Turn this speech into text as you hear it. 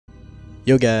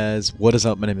Yo guys, what is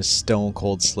up? My name is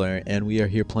StoneKoldSlayer and we are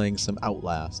here playing some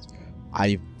Outlast.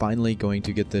 I'm finally going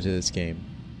to get to this game.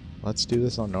 Let's do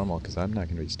this on normal because I'm not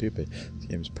going to be stupid. This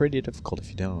game is pretty difficult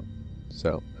if you don't.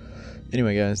 So,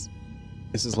 anyway guys,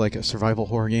 this is like a survival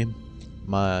horror game.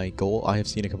 My goal, I have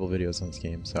seen a couple videos on this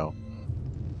game,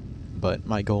 but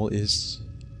my goal is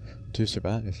to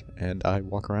survive, and I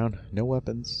walk around, no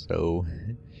weapons, so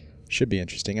should be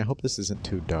interesting. I hope this isn't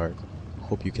too dark.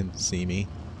 Hope you can see me.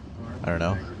 I don't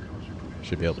know.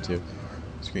 Should be able to.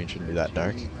 Screen shouldn't be that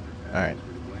dark. Alright.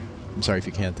 I'm sorry if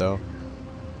you can't though.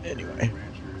 Anyway.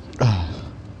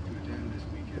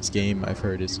 This game I've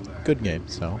heard is a good game,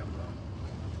 so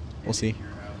we'll see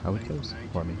how it goes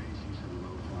for me.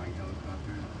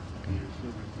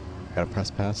 Gotta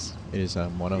press pass. It is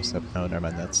 107. Oh, never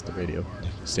mind. That's the radio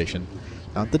station.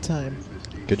 Not the time.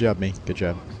 Good job, me. Good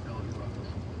job.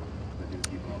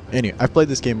 Anyway, I've played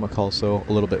this game also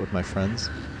a little bit with my friends.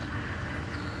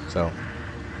 So,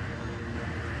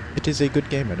 it is a good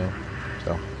game, I know.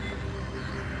 So,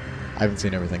 I haven't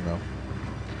seen everything though.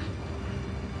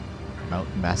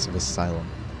 Mount Massive Asylum.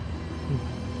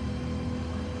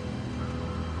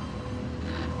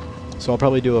 So I'll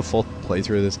probably do a full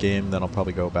playthrough of this game, then I'll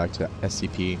probably go back to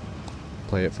SCP,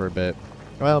 play it for a bit.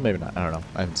 Well, maybe not, I don't know,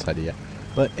 I haven't decided yet.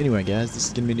 But anyway guys, this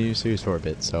is going to be a new series for a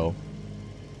bit, so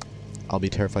I'll be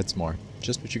terrified some more.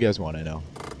 Just what you guys want, I know.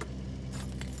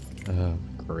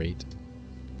 Great.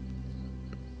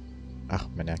 Ah,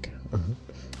 my neck. Oh,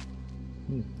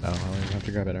 I have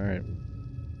to grab it, alright.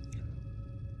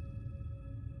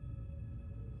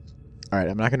 Alright,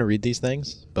 I'm not going to read these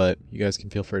things, but you guys can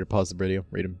feel free to pause the video,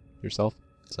 read them yourself.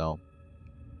 So,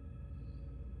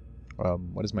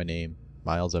 what is my name?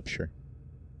 Miles Upshur.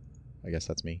 I guess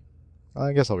that's me.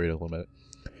 I guess I'll read it a little bit.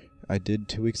 I did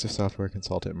 2 weeks of software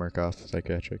consultant at Murkoff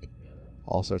Psychiatric.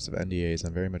 All sorts of NDAs.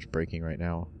 I'm very much breaking right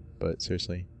now. But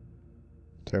seriously,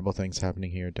 terrible things happening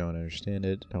here. Don't understand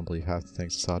it. Don't believe half the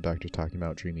things I saw doctors talking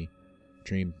about.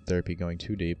 Dream therapy going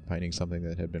too deep. Finding something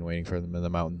that had been waiting for them in the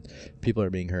mountain. People are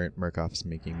being hurt. Murkoff is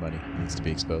making money. Needs to be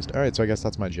exposed. Alright, so I guess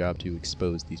that's my job, to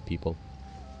expose these people.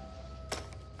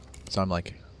 So I'm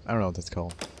like, I don't know what that's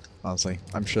called. Honestly,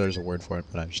 I'm sure there's a word for it,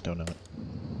 but I just don't know it.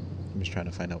 I'm just trying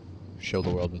to find out, show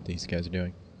the world what these guys are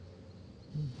doing.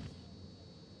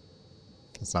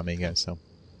 That's not me, guys, so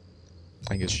I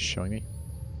think it's just showing me.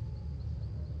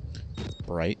 It's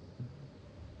bright.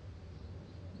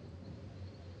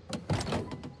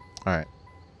 Alright.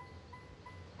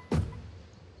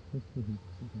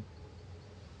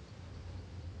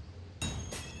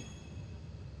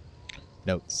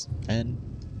 Notes. N.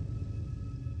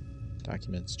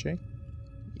 Documents. J.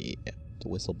 Yeah. The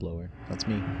whistleblower. That's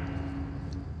me.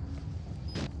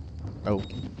 Oh.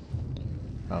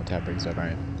 Oh, tab brings up.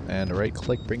 Alright. And a right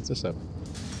click brings us up.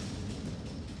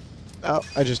 Oh,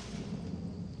 I just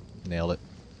nailed it.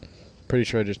 Pretty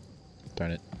sure I just...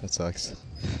 Darn it, that sucks.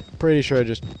 Pretty sure I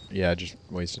just... Yeah, I just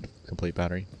wasted a complete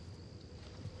battery.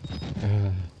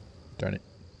 Darn it.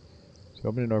 To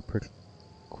open a door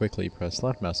quickly, press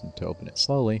left mouse to open it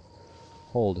slowly.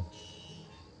 Hold.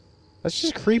 That's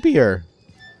just creepier!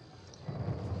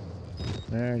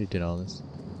 I already did all this.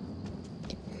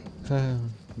 I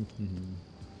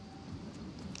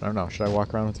don't know, should I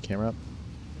walk around with the camera up?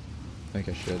 I think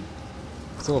I should.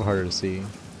 It's a little harder to see.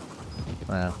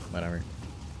 Well, whatever.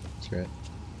 Screw it.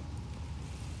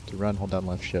 To run, hold down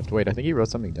left shift. Wait, I think he wrote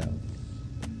something down.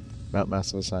 Mount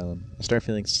Massive Asylum. I start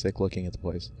feeling sick looking at the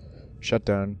place. Shut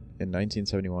down in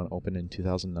 1971, opened in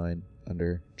 2009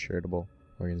 under charitable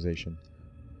organization.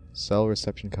 Cell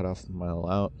reception cut off a mile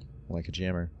out. Like a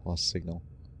jammer. Lost signal.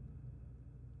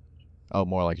 Oh,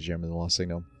 more like a jammer than lost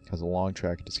signal. Has a long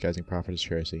track disguising profit as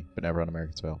charity, but never on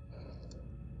American soil.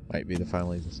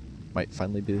 Might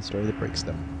finally be the story that breaks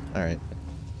them. Alright.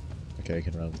 Okay, I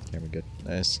can run with the camera good.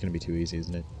 This is gonna be too easy,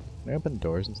 isn't it? Can I open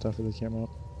doors and stuff with the camera up?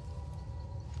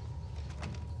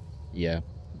 Yeah,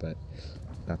 but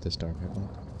not this dark, I think.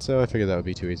 So I figured that would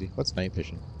be too easy. What's night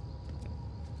vision?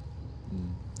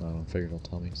 I don't know, I figured it'll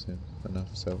tell me soon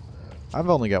enough, so... I've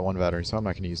only got one battery, so I'm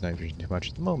not gonna use night vision too much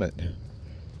at the moment.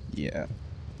 Yeah.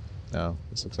 No,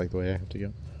 this looks like the way I have to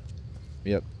go.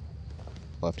 Yep.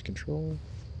 Left control.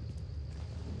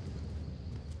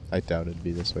 I doubt it'd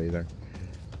be this way either.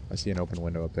 I see an open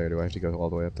window up there. Do I have to go all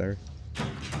the way up there?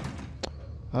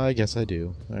 I guess I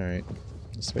do. Alright.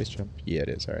 Space jump? Yeah, it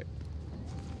is. Alright.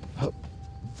 Oh.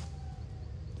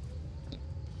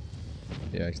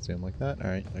 Yeah, I can zoom like that.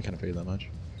 Alright, I kind of figured that much.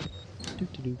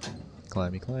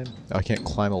 Climby, climb. Oh, I can't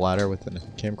climb a ladder with a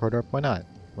camcorder up? Why not?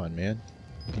 Come on, man.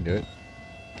 You can do it.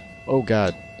 Oh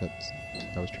god, that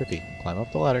was trippy. Climb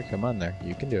up the ladder. Come on there.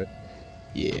 You can do it.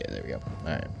 Yeah, there we go.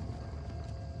 Alright.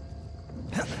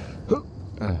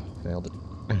 Nailed it.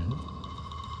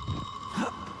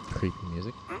 Creepy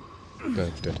music.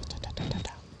 Good.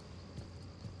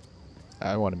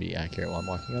 I want to be accurate while I'm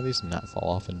walking on these and not fall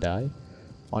off and die.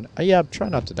 Yeah, try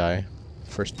not to die.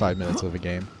 First 5 minutes of a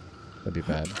game. That'd be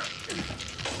bad.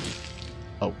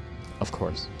 Oh, of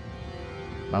course.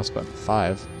 Mouse button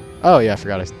 5. Oh yeah, I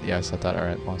forgot. I set that.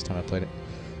 Alright, last time I played it.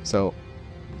 So,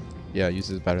 yeah, it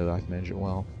uses battery life management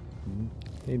well.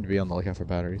 Need to be on the lookout for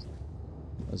batteries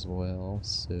as well.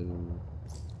 So,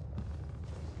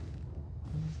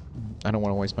 I don't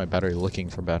want to waste my battery looking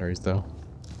for batteries though.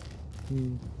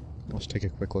 Let's take a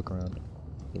quick look around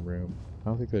the room. I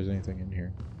don't think there's anything in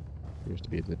here. Appears to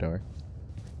be at the door.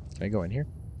 Can I go in here?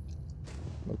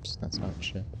 Oops, that's not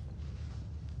shit.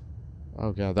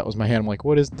 Oh god, that was my hand. I'm like,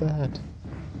 what is that?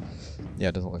 Yeah,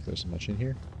 it doesn't look like there's much in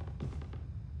here.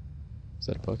 Is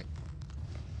that a book?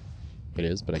 It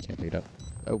is, but I can't pick it up.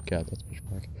 Oh god, that's pitch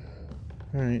black.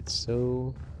 Alright,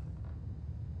 so...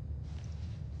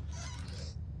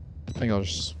 I think I'll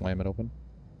just slam it open.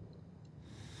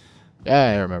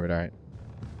 Yeah, I remembered, alright.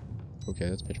 Okay,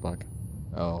 that's pitch black.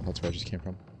 Oh, that's where I just came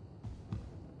from.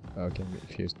 Oh, okay, I'm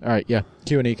confused. Alright, yeah.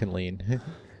 Q and E can lean.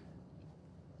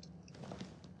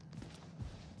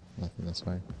 Nothing this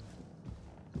way.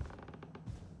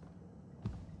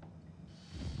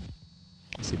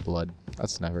 I see blood.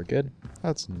 That's never good.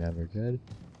 That's never good.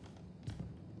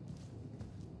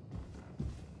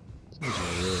 Something's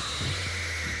really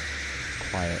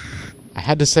quiet. I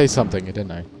had to say something,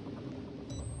 didn't I?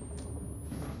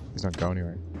 He's not going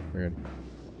anywhere. Weird.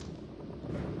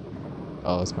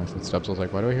 Oh, that's my footsteps. I was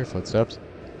like, why do I hear footsteps?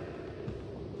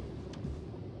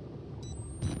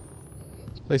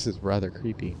 This place is rather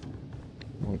creepy.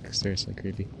 Like, seriously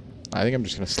creepy. I think I'm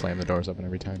just gonna slam the doors open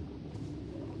every time.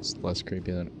 It's less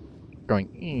creepy than going,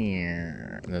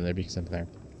 and then there be something there.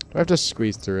 Do I have to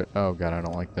squeeze through it? Oh god, I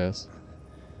don't like this.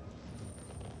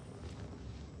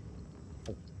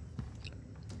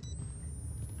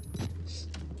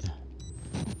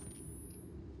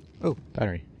 Oh,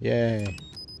 battery. Yay.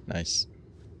 Nice.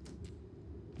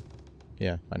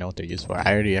 Yeah, I know what they're used for.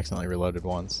 I already accidentally reloaded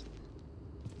once.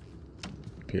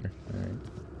 Computer. Alright.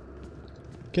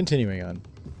 Continuing on.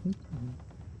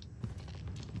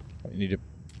 I need to...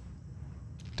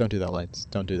 Don't do that, lights.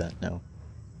 Don't do that, no.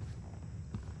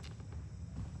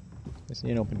 I see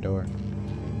an open door.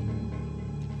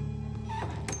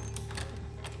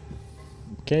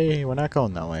 Okay, we're not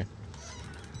going that way.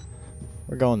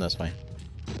 We're going this way.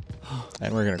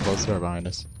 And we're gonna close the door behind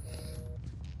us.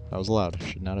 That was loud.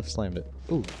 Should not have slammed it.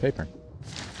 Ooh, paper.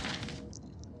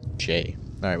 J.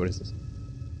 Alright, what is this?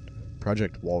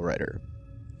 Project Wallrider.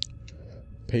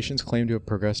 Patients claim to have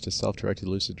progressed to self-directed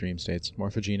lucid dream states.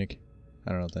 Morphogenic.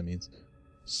 I don't know what that means.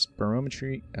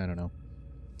 Spirometry. I don't know.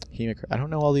 I don't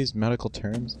know all these medical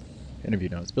terms. Interview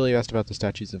notes. Billy asked about the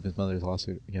statutes of his mother's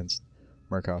lawsuit against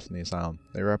Murkoff in the asylum.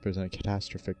 They represent a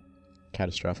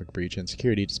catastrophic breach in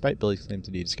security, despite Billy's claim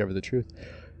to discover the truth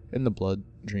in the blood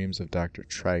dreams of Dr.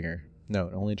 Traeger.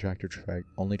 Note, only Traeger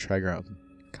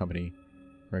Company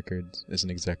Records is an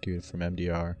executive from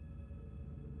MDR.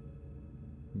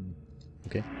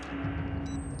 Okay.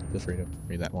 Feel free to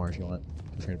read that more if you want.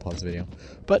 Feel free to pause the video.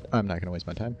 But I'm not going to waste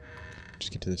my time.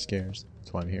 Just get to the scares.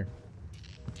 That's why I'm here.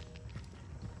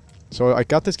 So I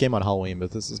got this game on Halloween,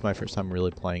 but this is my first time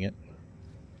really playing it.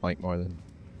 Like, more than...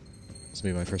 This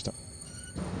will be my first time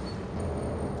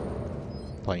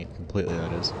playing it completely,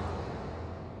 that is.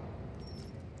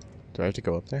 Do I have to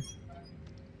go up there?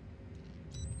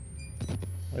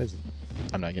 What is it?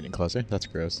 I'm not getting closer. That's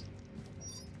gross.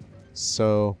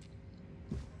 So...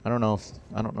 I don't know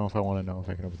if I want to know if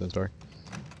I can open this door.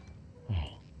 I'm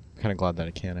kind of glad that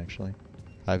I can, actually.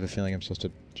 I have a feeling I'm supposed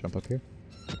to jump up here.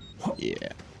 Yeah.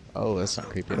 Oh, that's not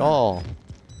creepy at all.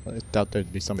 I doubt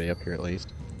there'd be somebody up here at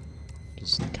least.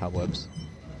 Just cobwebs.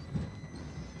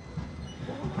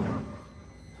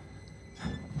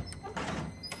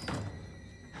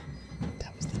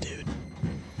 That was the dude.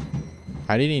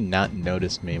 How did he not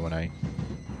notice me when I...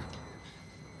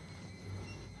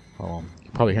 Oh,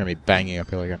 you probably hear me banging up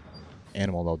here like an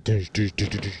animal though.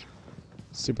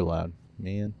 Super loud,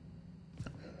 man.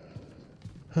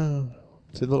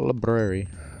 It's a little library.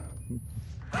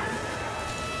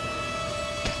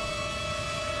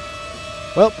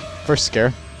 Well, first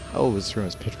scare. Oh, this room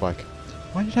is pitch black.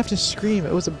 Why did I have to scream?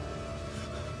 It was a...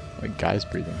 My guy's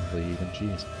breathing heavily even,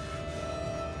 jeez.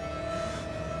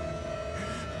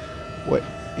 What?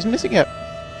 He's missing it.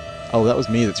 Oh, that was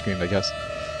me that screamed, I guess.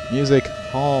 Music,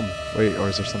 calm. Wait, or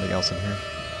is there something else in here?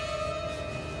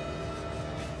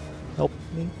 Help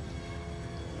me.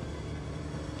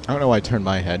 I don't know why I turned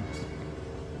my head.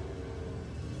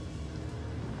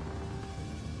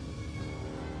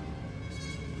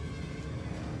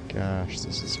 Gosh,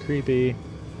 this is creepy.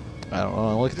 I don't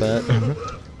want to look at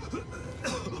that.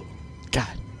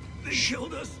 God. They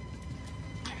killed us.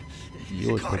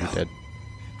 You look pretty dead.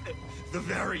 The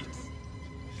variants.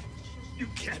 You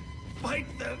can't fight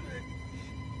them.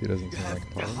 He doesn't You seem have like a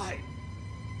to problem. hide.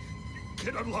 You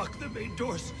can unlock the main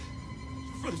doors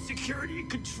from security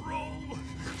control.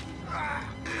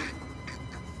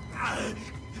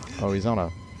 Oh, he's on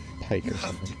a pike You or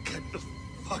have to something. get the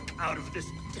fuck out of this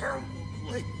terrible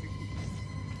place.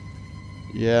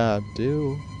 Yeah,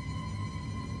 do.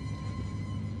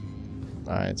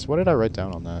 Alright, so what did I write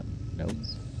down on that?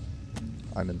 Notes?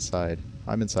 I'm inside.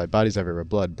 I'm inside. Bodies everywhere.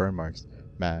 Blood. Burn marks.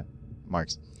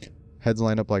 Marks. Heads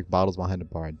lined up like bottles behind a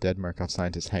bar. Dead Murkoff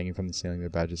scientists hanging from the ceiling. Their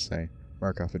badges say,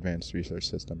 Murkoff Advanced Research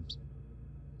Systems.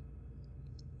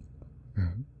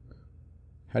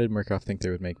 How did Murkoff think they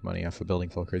would make money off a building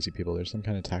full of crazy people? There's some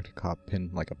kind of tactic cop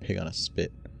pinned like a pig on a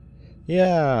spit.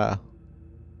 Yeah!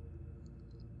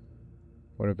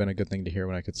 Would have been a good thing to hear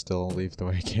when I could still leave the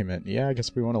way I came in. Yeah, I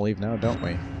guess we want to leave now, don't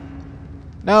we?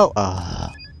 No!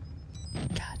 God.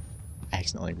 I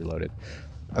accidentally reloaded.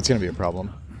 That's gonna be a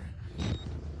problem.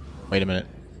 Wait a minute.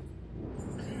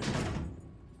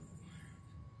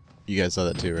 You guys saw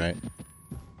that too, right?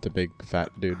 The big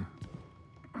fat dude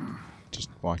just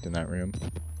walked in that room.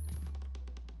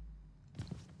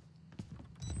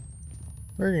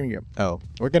 We're gonna go. Oh,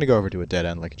 we're gonna go over to a dead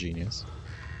end like a genius.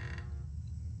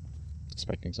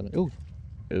 Expecting something. Ooh.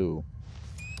 Ooh.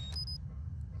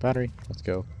 Battery. Let's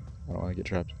go. I don't want to get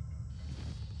trapped.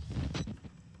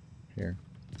 Here.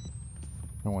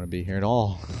 I don't want to be here at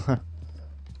all.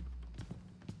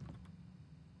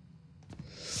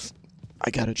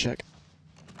 I gotta check.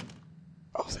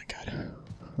 Oh, thank God.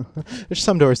 There's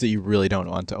some doors that you really don't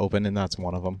want to open, and that's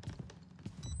one of them.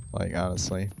 Like,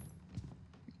 honestly.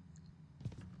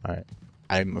 Alright.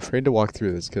 I'm afraid to walk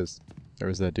through this, because there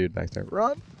was that dude back there.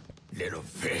 Run! Little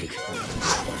pig.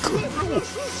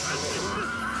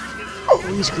 Oh,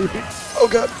 he's creepy. Oh,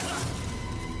 God.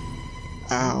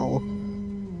 Ow.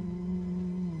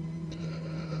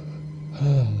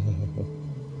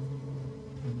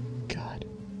 God.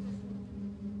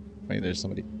 Wait, there's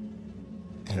somebody.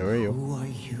 Who are you? Who are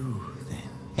you,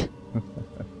 then?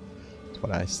 That's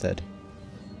what I said.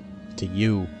 To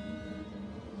you.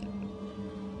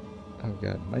 Oh,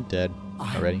 God. Am I dead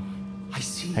already? I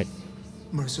see. Hey.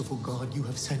 Merciful God, you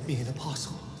have sent me an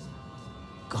apostle.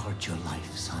 Guard your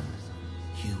life, son.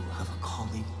 You have a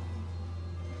calling.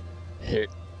 Hit.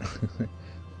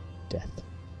 Death.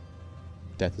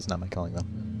 Death is not my calling, though.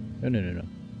 No, no, no, no.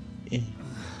 Eh.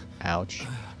 Ouch.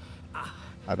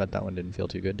 I bet that one didn't feel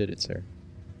too good, did it, sir?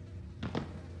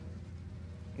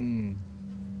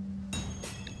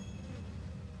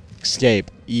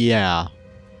 Escape. Yeah.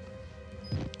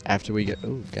 After we get...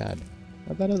 Oh, God.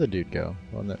 Where'd that other dude go?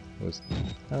 The one that was...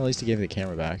 Well, at least he gave me the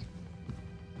camera back.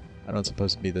 I know it's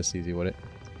supposed to be this easy, would it?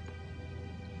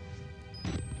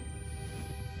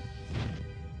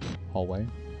 Hallway.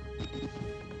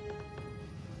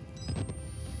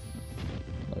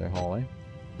 Another hallway.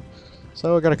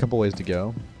 So I got a couple ways to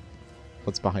go.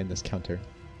 What's behind this counter?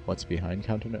 What's behind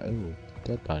counter? Oh,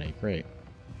 dead body. Great.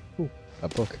 Ooh, a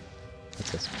book.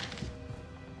 What's this?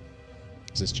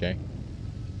 Is this J?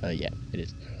 Yeah, it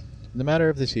is. In the matter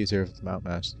of the Caesar of the Mount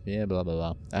Mass. Yeah, blah, blah,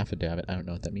 blah. Affidavit. I don't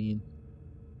know what that means.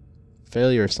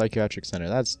 Failure of psychiatric center.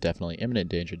 That's definitely. Imminent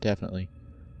danger. Definitely.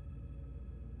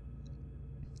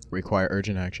 Require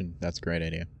urgent action. That's a great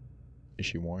idea.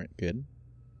 Issue warrant. Good.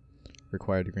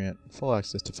 Required to grant full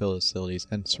access to facilities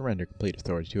and surrender complete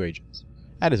authority to agents.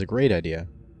 That is a great idea.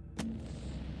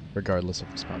 Regardless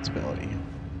of responsibility.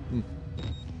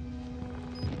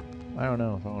 I don't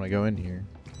know if I want to go in here.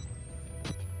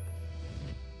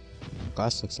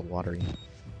 Glass looks a watery.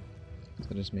 Is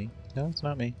that just me? No, it's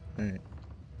not me. Alright.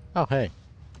 Oh, hey.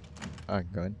 Oh, I can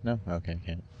go in? No? Okay, I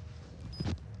can't.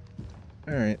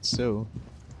 Alright, so...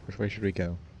 which way should we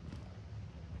go?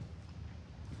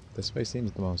 This way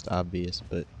seems the most obvious,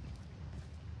 but...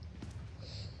 it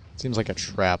seems like a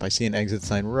trap. I see an exit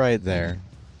sign right there.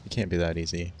 It can't be that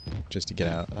easy just to get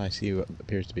out. I see what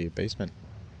appears to be a basement.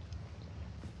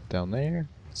 Down there.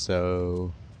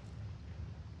 So...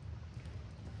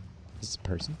 is this a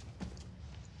person?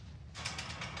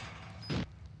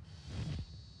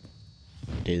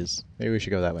 It is. Maybe we should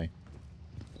go that way.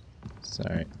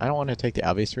 Sorry. I don't want to take the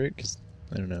obvious route, because,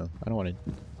 I don't know. I don't want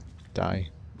to die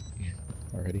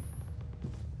already.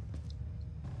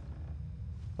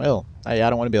 Well, I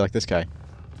don't want to be like this guy.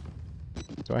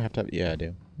 Do I have to have... yeah, I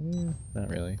do. Not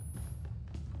really.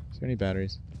 Is there any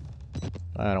batteries?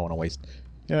 I don't want to waste...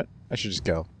 you know what? I should just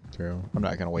go through. I'm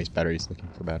not going to waste batteries looking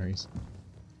for batteries.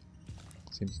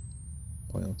 Seems...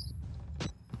 Pointless.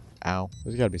 Ow.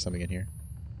 There's gotta be something in here.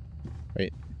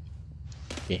 Wait.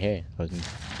 Yeah, I wasn't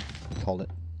called it.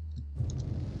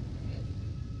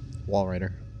 Wall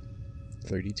Rider.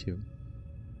 32.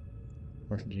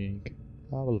 Morphogenic.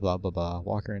 Blah blah blah blah blah.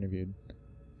 Walker interviewed.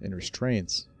 In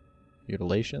restraints.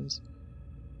 Mutilations.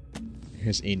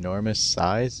 His enormous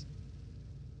size.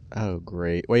 Oh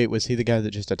great. Wait, was he the guy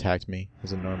that just attacked me?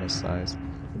 His enormous size.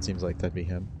 It seems like that'd be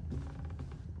him.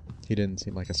 He didn't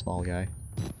seem like a small guy.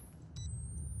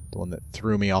 The one that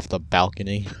threw me off the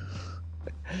balcony.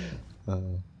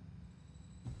 Oh,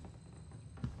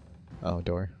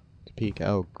 door. To peek.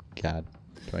 Oh, God.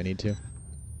 Do I need to?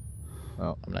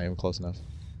 Oh, I'm not even close enough.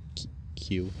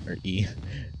 Q or E.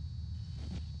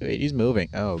 Wait, he's moving.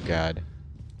 Oh, God.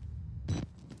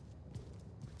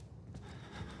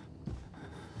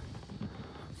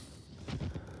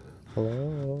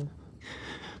 Hello?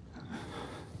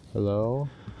 Hello?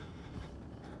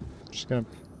 Just gonna...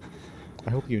 I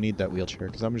hope you need that wheelchair,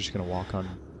 because I'm just gonna walk on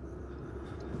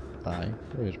by.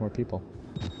 Oh, there's more people.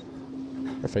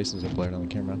 Their faces are blurred on the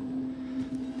camera.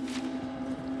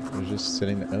 They're just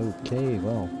sitting there. Okay,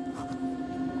 well.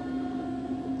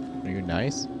 Are you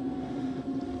nice?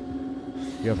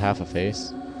 You have half a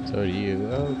face. So do you.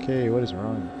 Okay, what is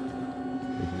wrong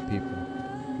with you people?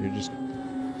 You're just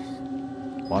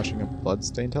watching a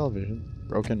blood-stained television.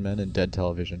 Broken men and dead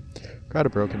television. Crowd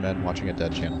of broken men watching a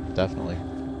dead channel. Definitely.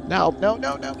 No, no,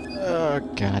 no, no. Oh,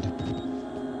 God.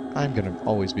 I'm gonna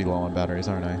always be low on batteries,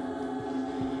 aren't I?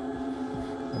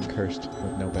 I'm cursed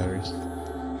with no batteries.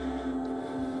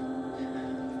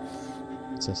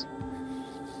 What's this?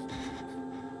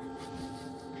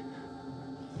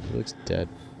 He looks dead.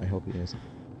 I hope he is.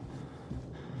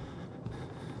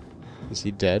 Is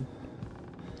he dead?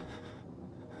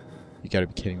 You gotta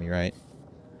be kidding me, right?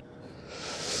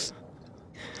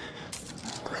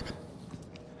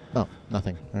 Oh,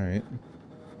 nothing. Alright.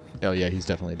 Oh yeah, he's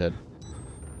definitely dead.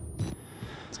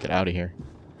 Let's get out of here.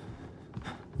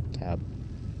 Tab.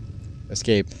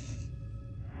 Escape.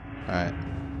 Alright.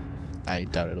 I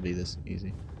doubt it'll be this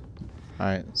easy.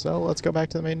 Alright, so let's go back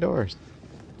to the main doors.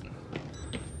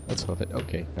 Let's hoof it.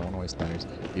 Okay, don't want to waste batteries.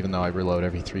 Even though I reload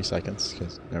every 3 seconds,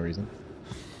 because no reason.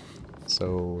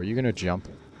 So, are you gonna jump?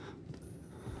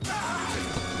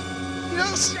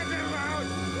 Yes!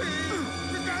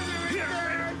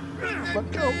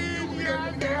 Let go!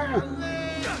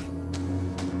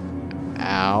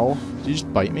 Ow. Did you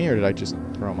just bite me, or did I just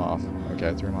throw him off? Okay,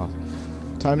 I threw him off.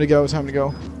 Time to go, time to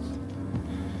go.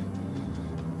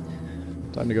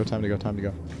 Time to go, time to go, time to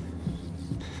go.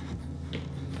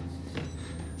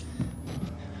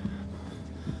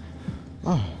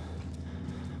 Oh.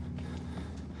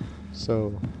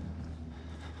 So...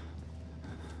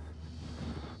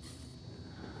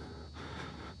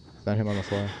 Is that him on the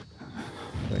floor?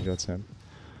 I think that's him.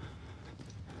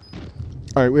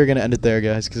 Alright, we're going to end it there,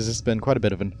 guys, because this has been quite a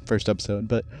bit of a first episode,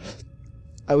 but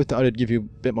I thought I'd give you a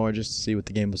bit more just to see what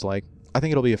the game was like. I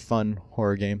think it'll be a fun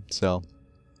horror game, so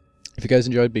if you guys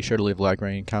enjoyed, be sure to leave a like,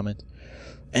 rating, and comment.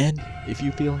 And if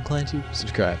you feel inclined to,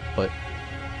 subscribe. But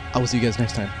I will see you guys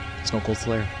next time.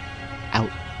 StoneKoldSlayer, out.